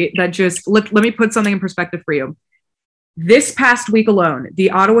a tweet that just let me put something in perspective for you. This past week alone,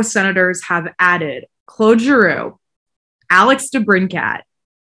 the Ottawa Senators have added Claude Giroux, Alex DeBrincat,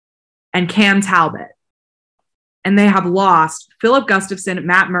 and Cam Talbot. And they have lost Philip Gustafson,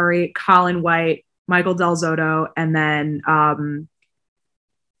 Matt Murray, Colin White, Michael Del Zotto, and then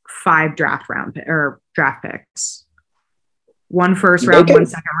 5 draft picks. 1 first round, 1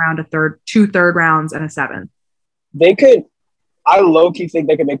 second round, 2 third rounds, and a 7th. I low-key think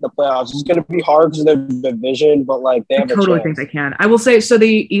they can make the playoffs. It's going to be hard because of their division, but like they have I totally think they can. I will say, so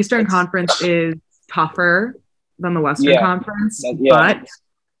the Eastern Conference is tougher than the Western Conference, but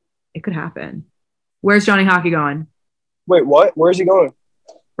it could happen. Where's Johnny Hockey going? Wait, what? Where's he going?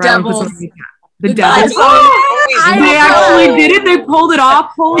 Devils. The Devils. They actually did it. They pulled it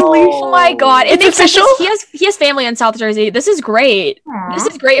off. Holy! Oh my god! It's official. He has family in South Jersey. This is great. Aww. This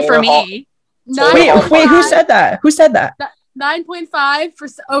is great for me. Wait, who said that? 9.5 for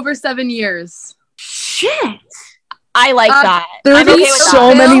over 7 years. Shit! I like that. There's I'm okay with so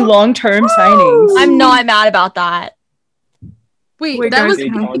that. many long-term signings. I'm not mad about that. Wait, that guys,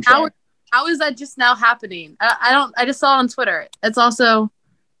 was how is that just now happening? I just saw it on Twitter. It's also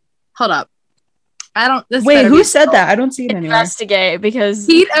hold up. Wait, who said that? I don't see it anywhere. Investigate because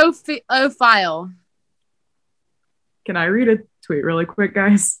Pete O'File. Can I read a tweet really quick,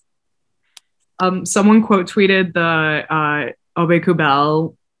 guys? Someone quote tweeted the Obe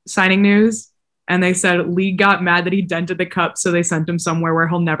Kubel signing news, and they said League got mad that he dented the cup, so they sent him somewhere where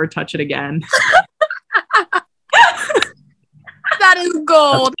he'll never touch it again. That is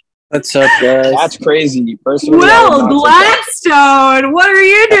gold. What's up, guys? That's crazy. Personally, Will Gladstone, what are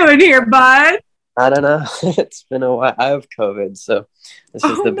you doing here, bud? I don't know. It's been a while. I have COVID, so this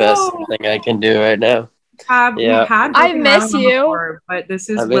is the best thing I can do right now. I miss you. Before, but this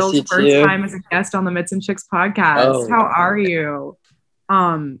is Will's first time as a guest on the Mitts and Chicks podcast. Oh. How are you?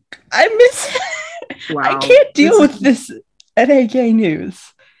 I miss. Wow. I can't deal with this NAK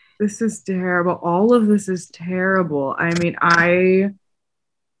news. This is terrible. All of this is terrible. I mean, I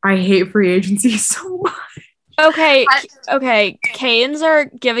hate free agency so much. Okay. Canes are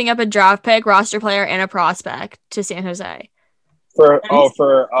giving up a draft pick, roster player, and a prospect to San Jose.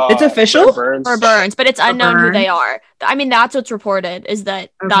 It's official for Burns. For Burns, but it's unknown who they are. I mean, that's what's reported is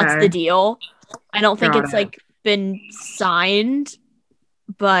that that's the deal. I don't think it's like been signed,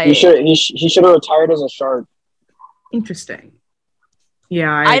 but he should have retired as a Shark. Interesting.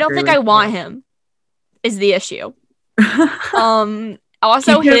 Yeah, I don't think I want him. Is the issue.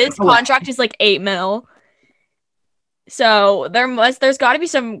 Also, his contract is like $8 million. So there's got to be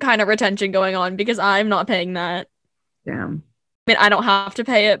some kind of retention going on because I'm not paying that. Damn. I mean, I don't have to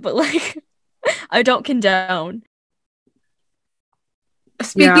pay it, but like, I don't condone.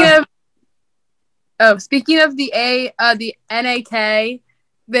 Speaking of the NAK,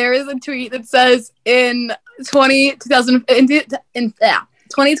 there is a tweet that says in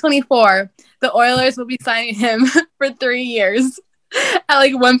 2024, the Oilers will be signing him for 3 years at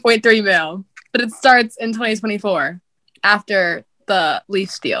like 1.3 mil, but it starts in 2024 after the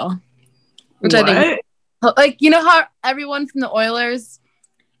Leafs deal, which I think, like, you know how everyone from the Oilers.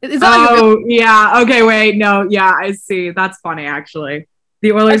 Okay, wait, no, yeah, I see. That's funny, actually.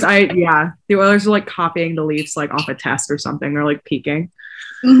 The Oilers, the Oilers are like copying the Leafs like off a test or something. They're like peeking.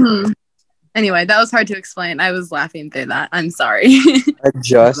 Mm-hmm. Anyway, that was hard to explain. I was laughing through that. I'm sorry. I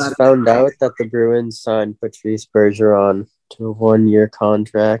just found out that the Bruins signed Patrice Bergeron to a 1-year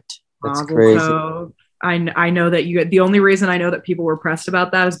contract. That's crazy. I know that the only reason I know that people were pressed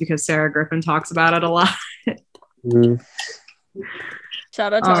about that is because Sarah Griffin talks about it a lot.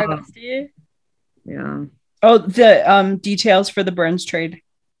 Shout out to our bestie. Yeah. Oh, the details for the Burns trade.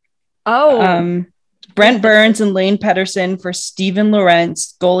 Oh. Brent Burns and Lane Pedersen for Steven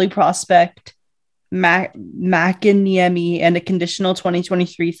Lorentz, goalie prospect, McIniemi, and a conditional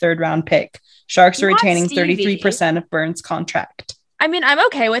 2023 third-round pick. Sharks are retaining 33% of Burns' contract. I mean, I'm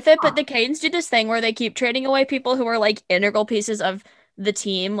okay with it, but the Canes do this thing where they keep trading away people who are like integral pieces of the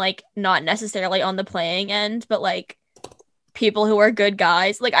team, like not necessarily on the playing end, but like people who are good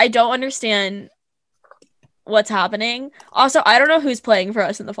guys. Like, I don't understand what's happening. Also, I don't know who's playing for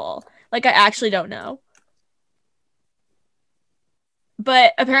us in the fall. Like, I actually don't know.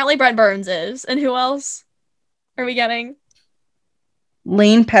 But apparently Brent Burns is. And who else are we getting?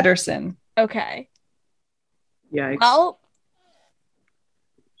 Lane Pedersen. Okay. Yikes. Well,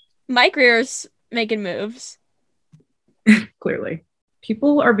 Mike Rear's making moves. Clearly.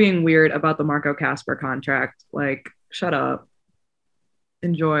 People are being weird about the Marco Casper contract. Like, shut up.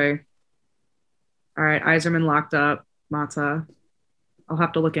 Enjoy. All right, Iserman locked up. Mata. I'll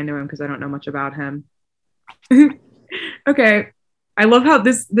have to look into him because I don't know much about him. Okay. I love how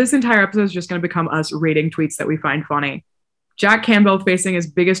this entire episode is just going to become us rating tweets that we find funny. Jack Campbell facing his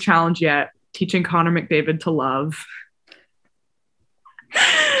biggest challenge yet, teaching Connor McDavid to love.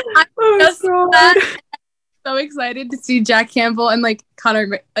 So excited to see Jack Campbell and like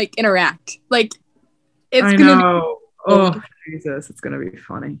Connor like interact. Like it's I gonna know. Oh Jesus, it's gonna be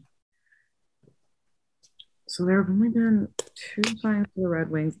funny. So there have only been 2 signings for the Red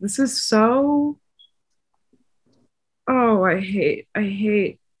Wings. This is so. Oh, I hate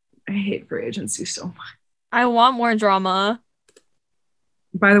free agency so much. I want more drama.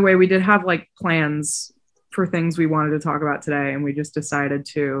 By the way, we did have like plans for things we wanted to talk about today, and we just decided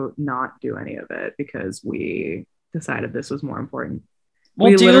to not do any of it because we decided this was more important.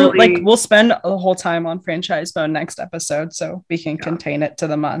 We'll spend the whole time on franchise mode next episode, so we can contain it to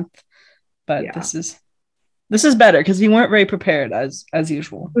the month. But this is better because we weren't very prepared as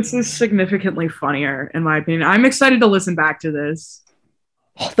usual. This is significantly funnier, in my opinion. I'm excited to listen back to this.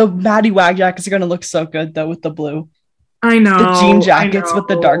 Oh, the Maddie Wag jackets are going to look so good, though, with the blue. I know. The jean jackets with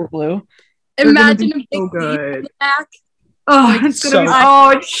the dark blue. Imagine a so big good. back. Oh, Like, it's gonna be. Oh,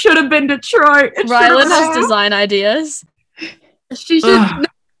 it should have been Detroit. Rylan has design ideas. She should.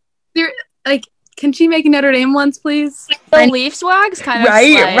 Like, can she make a Notre Dame ones, please? The Leafs wags kind of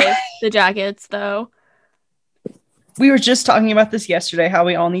Right. the jackets, though. We were just talking about this yesterday, how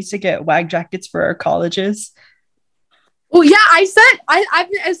we all need to get wag jackets for our colleges. Well, yeah, I've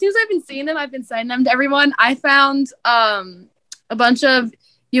been, as soon as I've been seeing them, I've been sending them to everyone. I found a bunch of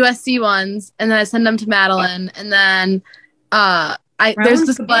USC ones, and then I send them to Madeline, and then there's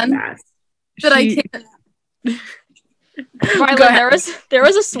this one that I can't. Rylan, there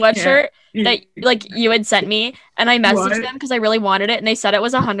was a sweatshirt that like you had sent me, and I messaged them because I really wanted it, and they said it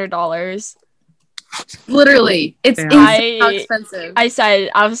was $100. Literally, it's insane how expensive. I said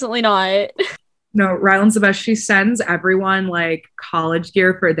absolutely not. No, Rylan's the best. She sends everyone like college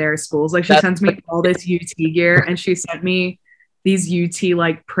gear for their schools. Like she sends me all this UT gear, and she sent me these UT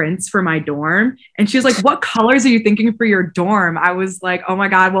like prints for my dorm. And she was like, "What colors are you thinking for your dorm?" I was like, "Oh my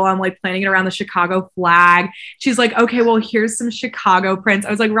God, well, I'm like planning it around the Chicago flag." She's like, "Okay, well, here's some Chicago prints." I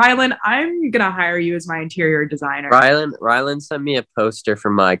was like, "Rylan, I'm gonna hire you as my interior designer." Rylan sent me a poster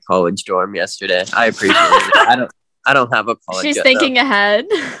from my college dorm yesterday. I appreciate it. I don't have a college. She's yet, thinking though. ahead.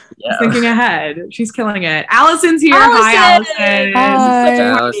 Yeah. She's thinking ahead. She's killing it. Allison's here. Hi, Allison.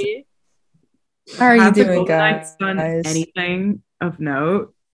 Hi. How are you Have the doing, Golden Knights guys? done anything of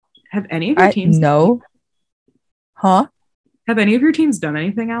note? Have any of your teams? No. Huh? Have any of your teams done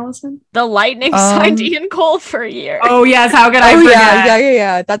anything, Allison? The Lightning signed Ian Cole for a year. Oh yes, how could I forget?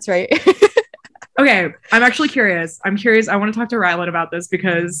 Yeah. That's right. Okay, I'm actually curious. I want to talk to Rylan about this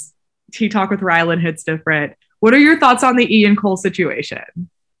because Tea Talk with Rylan hits different. What are your thoughts on the Ian Cole situation?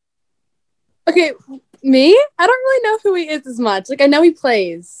 Okay, me? I don't really know who he is as much. Like, I know he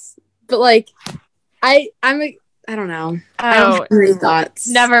plays, but like, I don't know. I don't have any thoughts.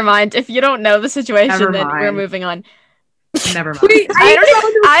 Never mind. If you don't know the situation, Never then we're mind. moving on. Never mind.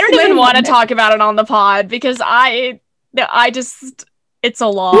 I don't even want to talk about it on the pod because I just it's a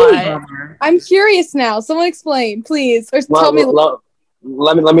lie. I'm curious now. Someone explain, please, or tell me.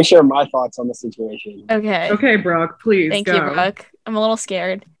 Let me share my thoughts on the situation. Okay. Okay, Brooke, please. Thank go. you, Brooke. I'm a little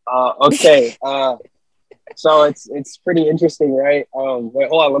scared. Okay. So it's pretty interesting, right? Wait,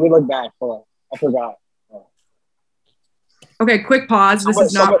 hold on. Let me look back. Hold on. I forgot. Okay, quick pause. This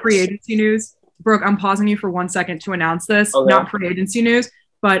is not free agency news. Brooke, I'm pausing you for 1 second to announce this. Okay. Not free agency news,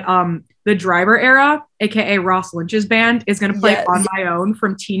 but the Driver Era, aka Ross Lynch's band, is going to play On My Own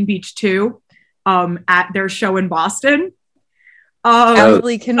from Teen Beach 2 at their show in Boston.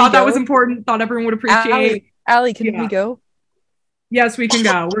 Allie, can thought we that go? was important. Thought everyone would appreciate. Allie, can we go? Yes, we can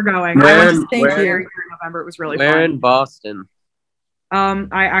go. We're going. Thank you. In November. It was really Where fun. in Boston?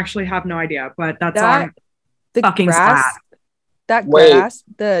 I actually have no idea, but that's on the fucking grass. Splat. That Wait. grass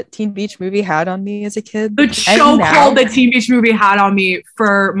the Teen Beach movie had on me as a kid. The And show now- called the Teen Beach movie had on me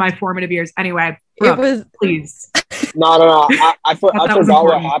for my formative years. Anyway, Brooke, It was please. No. I Thought that was forgot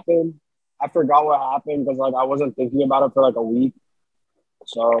what important. happened. I forgot what happened because like I wasn't thinking about it for like a week.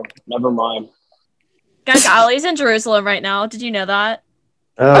 So never mind. Guys, Allie's in Jerusalem right now. Did you know that?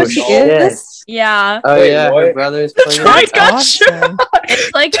 Oh, she shit. is? Yeah. Oh Wait, yeah, what? her brother's playing. Detroit got awesome.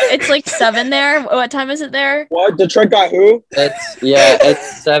 It's like 7 there. What time is it there? What? Detroit got who?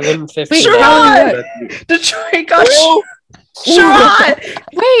 It's 7:50. Sherrod! Detroit got Who? shot.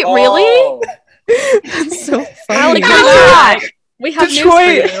 Wait, really? Oh. That's so Allie, funny. come back. We have Detroit.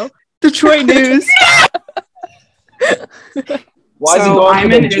 news for you. Detroit news. Why is he So going I'm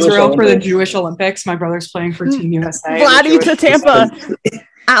for in the Jewish Israel for the Olympics? Jewish Olympics. My brother's playing for Team USA. Vladdy to Tampa.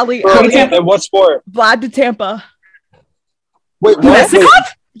 Ali, And what sport? Vlad to Tampa. Wait, what? Wait,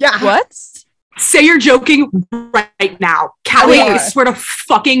 Yeah. What? Say you're joking right now. Callie, Yeah. I swear to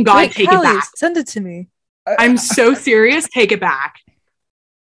fucking God, Wait, take Callie, it back. send it to me. I'm so serious. Take it back.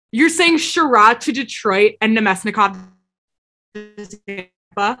 You're saying Sherrod to Detroit and Nemesnikov to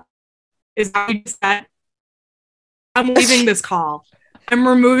Tampa? Is that what you said? I'm leaving this call. I'm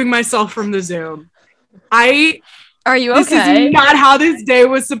removing myself from the Zoom. Are you This okay? is not how this day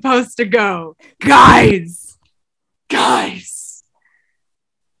was supposed to go. Guys.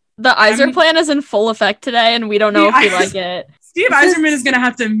 The Iser plan is in full effect today, and we don't know if we The like it. Steve Eiserman is going to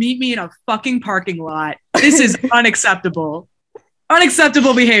have to meet me in a fucking parking lot. This is unacceptable.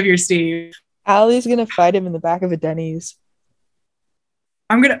 Unacceptable behavior, Steve. Allie's gonna fight him in the back of a Denny's.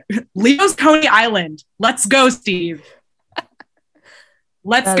 Leo's Coney Island. Let's go, Steve.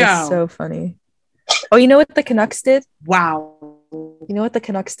 Let's That go. is so funny. Oh, you know what the Canucks did? Wow. You know what the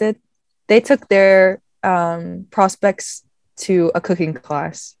Canucks did? They took their prospects to a cooking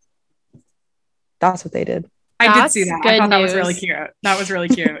class. That's what they did. I did That's see that. I good thought that was news. really cute. That was really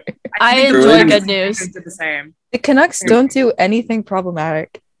cute. I think the enjoy Bruins good news. did the same. The Canucks don't do anything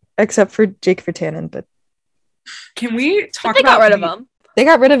problematic except for Jake Virtanen, but Can we But talk they about got rid of him. they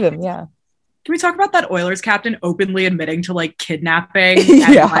got rid of him. Yeah. Can we talk about that Oilers captain openly admitting to like kidnapping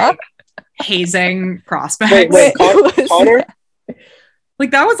and Yeah. like hazing prospects? Wait, was Connor?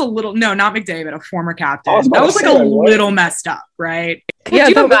 Like that was a little not McDavid, a former captain. I was about That to was like say, a what? little messed up, right? Could Yeah,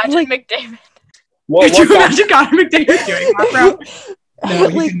 you that was, imagine like- McDavid? What, Could you what guy- imagine Connor McDavid doing that, bro? No,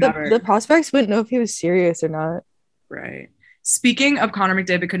 he like could never. the prospects wouldn't know if he was serious or not. Right. Speaking of Connor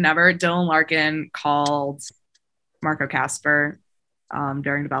McDavid could never, Dylan Larkin called Marco Casper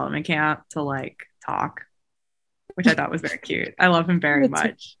during development camp to like talk, which I thought was very cute. I love him very That's-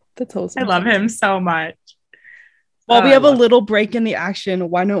 much. That's awesome. I love him so much. While we I have a love- little break in the action,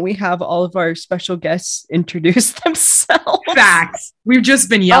 why don't we have all of our special guests introduce themselves? Facts. We've just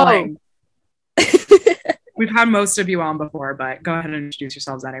been yelling. We've had most of you on before, but go ahead and introduce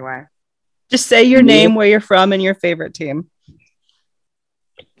yourselves anyway. Just say your name, where you're from, and your favorite team.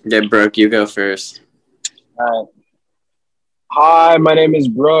 Okay, Brooke, you go first. Hi, my name is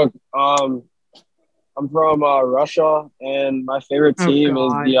Brooke. I'm from Russia, and my favorite Oh, team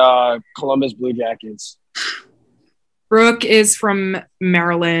is God. the Columbus Blue Jackets. Brooke is from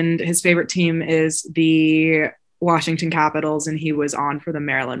Maryland. His favorite team is the Washington Capitals, and he was on for the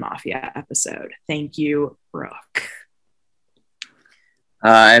Maryland Mafia episode. Thank you, Brooke.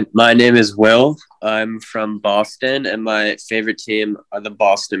 Hi, my name is Will. I'm from Boston, and my favorite team are the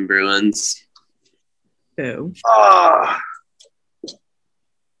Boston Bruins. Boo. Ah.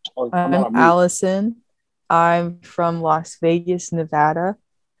 Oh, I'm I'm on mute. Allison. I'm from Las Vegas, Nevada,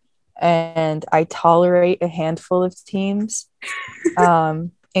 and I tolerate a handful of teams,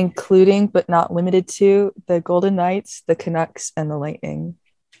 including but not limited to the Golden Knights, the Canucks, and the Lightning.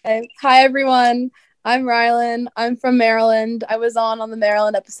 Hi, everyone. I'm Rylan. I'm from Maryland. I was on the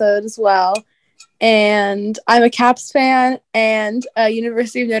Maryland episode as well. And I'm a Caps fan and a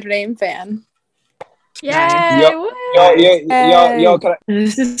University of Notre Dame fan. Yay! Yo, woo! yo, can I,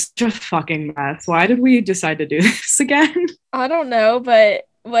 This is such a fucking mess. Why did we decide to do this again? I don't know, but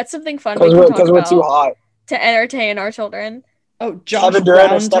what's something fun we because can talk we're about too hot. to entertain our children? Oh, Josh Kevin Durant or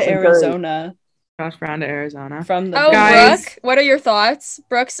Brown to Stephen Curry? Arizona Josh Brown to Arizona. from the Oh, Guys. Brooke, what are your thoughts?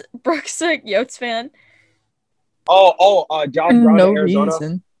 Brooke's a Yotes fan. Josh Brown No in Arizona.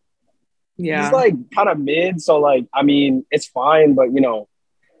 reason. Yeah. He's like kind of mid, so like I mean it's fine, but you know,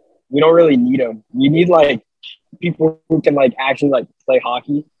 we don't really need him. You need like people who can like actually like play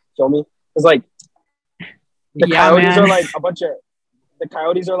hockey. Feel me? Because like the Yeah, Coyotes man. are like a bunch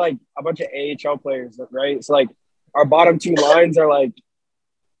of AHL players, right? So like our bottom two lines are like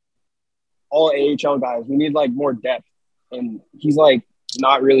all AHL guys. We need like more depth, and he's like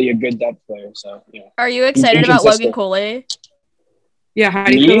not really a good depth player. So yeah. Are you excited about Logan inconsistent. Cooley? Yeah, how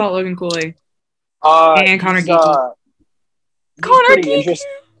do you Me? feel about Logan Cooley? And Connor he's, Geeky. he's Connor pretty Geeky. interest-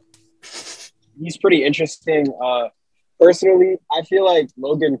 He's pretty interesting. Personally, I feel like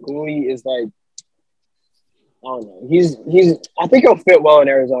Logan Cooley is like, I don't know. He's. I think he'll fit well in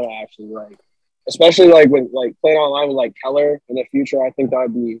Arizona. Actually, like, especially like with like playing online with like Keller in the future. I think that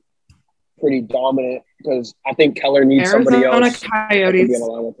would be pretty dominant because I think Keller needs somebody Arizona else that can be Coyotes. in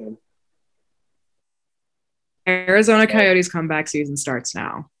line with him. Arizona Coyotes comeback season starts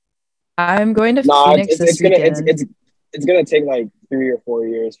now. I'm going to Nah, Phoenix this it's gonna weekend. it's gonna take like 3 or 4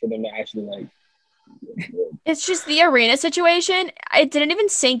 years for them to actually like. It's just the arena situation. It didn't even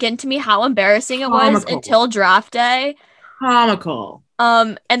sink into me how embarrassing it was Comical. until draft day. comical.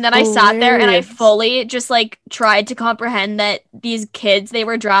 And then I sat there and I Hilarious. fully just like tried to comprehend that these kids they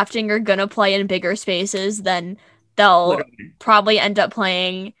were drafting are gonna play in bigger spaces than they'll Literally. probably end up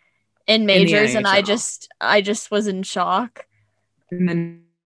playing in majors, and I NHL. just was in shock. And then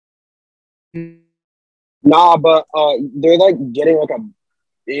Nah, but they're like getting like a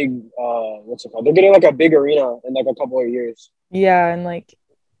big what's it called? They're getting like a big arena in like a couple of years. Yeah, and like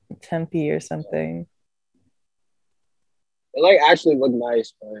Tempe or something. It like actually look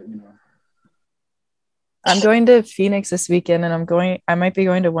nice, but you know. I'm going to Phoenix this weekend, and I might be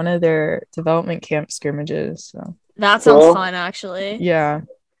going to one of their development camp scrimmages. So That sounds Cool. fun, actually. yeah,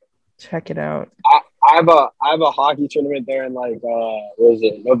 check it out. I have a hockey tournament there in like what is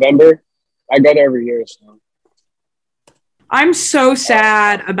it, November? I go there every year, so I'm so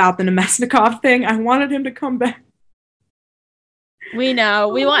sad about the Nemesnikov thing. I wanted him to come back. We know.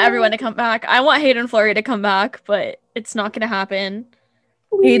 We want everyone to come back. I want Hayden Fleury to come back, but it's not gonna happen.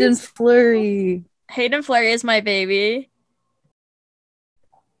 Hayden Fleury. Hayden Fleury is my baby.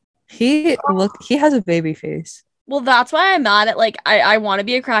 He has a baby face. Well, that's why I'm mad at like I want to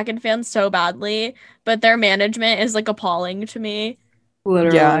be a Kraken fan so badly, but their management is like appalling to me.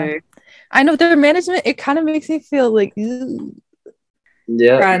 Literally. Yeah. I know their management, it kind of makes me feel like ew.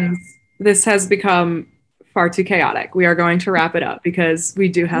 Yeah. Friends, this has become far too chaotic. We are going to wrap it up because we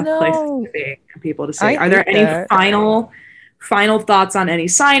do have places No. to be and people to see. I Are there hate any that. final thoughts on any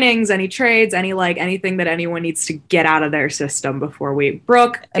signings, any trades, any like anything that anyone needs to get out of their system before we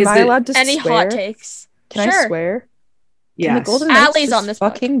Brooke? Am I allowed to Any swear? hot takes? Can I Sure. swear? Can the Yes. Golden Knights Allie's just on this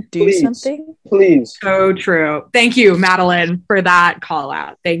book. fucking do Please. something? please. So true. Thank you, Madeline, for that call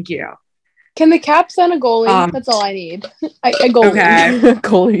out. Thank you. Can the Caps send a goalie? That's all I need. A goalie. Okay.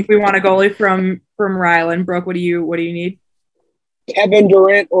 Goalie. We want a goalie from Ryland. Brooke, what do you need? Kevin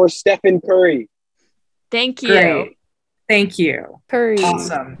Durant or Stephen Curry. Thank you. Great. Thank you. Curry.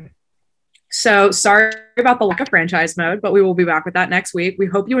 Awesome. So sorry about the lack of franchise mode, but we will be back with that next week. We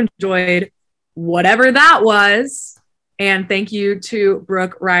hope you enjoyed whatever that was. And thank you to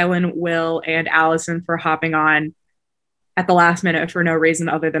Brooke, Rylan, Will, and Allison for hopping on at the last minute for no reason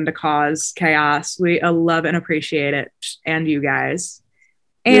other than to cause chaos. We love and appreciate it. And you guys.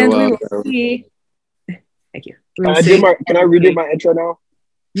 And we will welcome. see. Thank you. We Can will I, see. can I redo my intro now?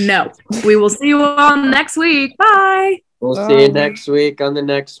 No. We will see you all next week. Bye. We'll see you next week on the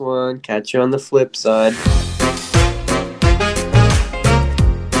next one. Catch you on the flip side.